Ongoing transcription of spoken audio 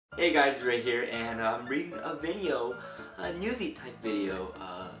Hey guys, Ray here, and I'm reading a video, a newsy type video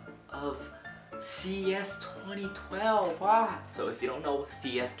of CES 2012. So if you don't know what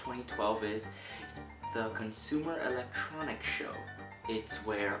CES 2012 is, it's the Consumer Electronics Show. It's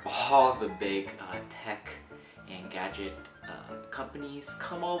where all the big tech and gadget companies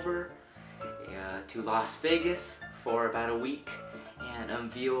come over to Las Vegas for about a week and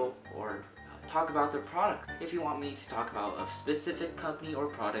unveil or talk about their products. If you want me to talk about a specific company or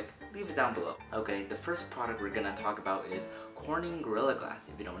product, leave it down below. Okay, the first product we're gonna talk about is Corning Gorilla Glass.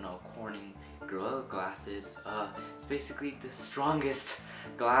 If you don't know, Corning Gorilla Glass is it's basically the strongest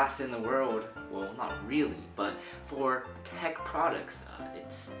glass in the world. Well, not really, but for tech products,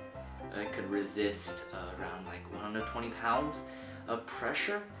 it could resist around like 120 pounds of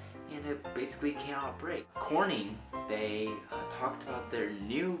pressure, and it basically cannot break. Corning, they talked about their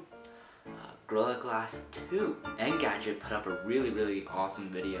new Gorilla Glass 2. Engadget put up a really awesome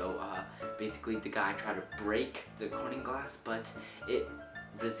video. Basically the guy tried to break the Corning glass, but it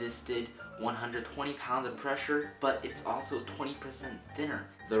resisted 120 pounds of pressure, but it's also 20% thinner.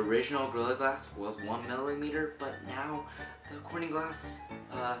 The original Gorilla Glass was 1 millimeter, but now the Corning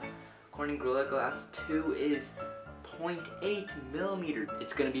Gorilla Glass 2 is 0.8 millimeter.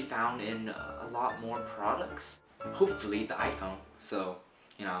 It's gonna be found in a lot more products. Hopefully the iPhone, so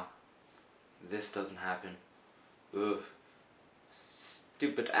you know, this doesn't happen. Ugh.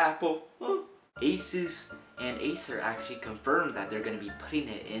 Stupid Apple. Asus and Acer actually confirmed that they're going to be putting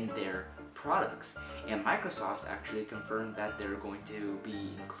it in their products, and Microsoft actually confirmed that they're going to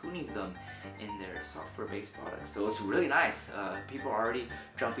be including them in their software-based products. So it's really nice. People are already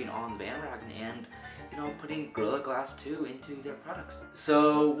jumping on the bandwagon and putting Gorilla Glass 2 into their products.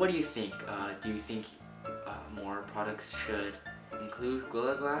 So what do you think? Do you think more products should include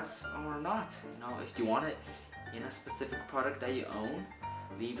Gorilla Glass or not? If you want it in a specific product that you own,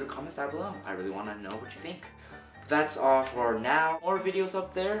 leave your comments down below. I really want to know what you think. That's all for now. More videos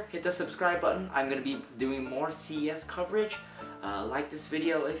up there. Hit the subscribe button. I'm going to be doing more CES coverage. Like this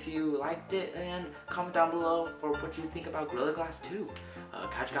video if you liked it, and comment down below for what you think about Gorilla Glass 2.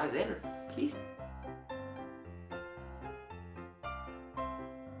 Catch you guys later. Peace.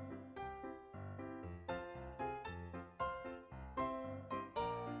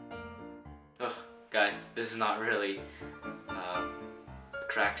 Ugh, guys, this is not really a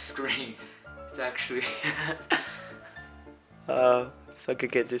cracked screen. It's actually if I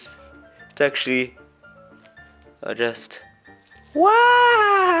could get this, it's actually just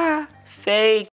fake.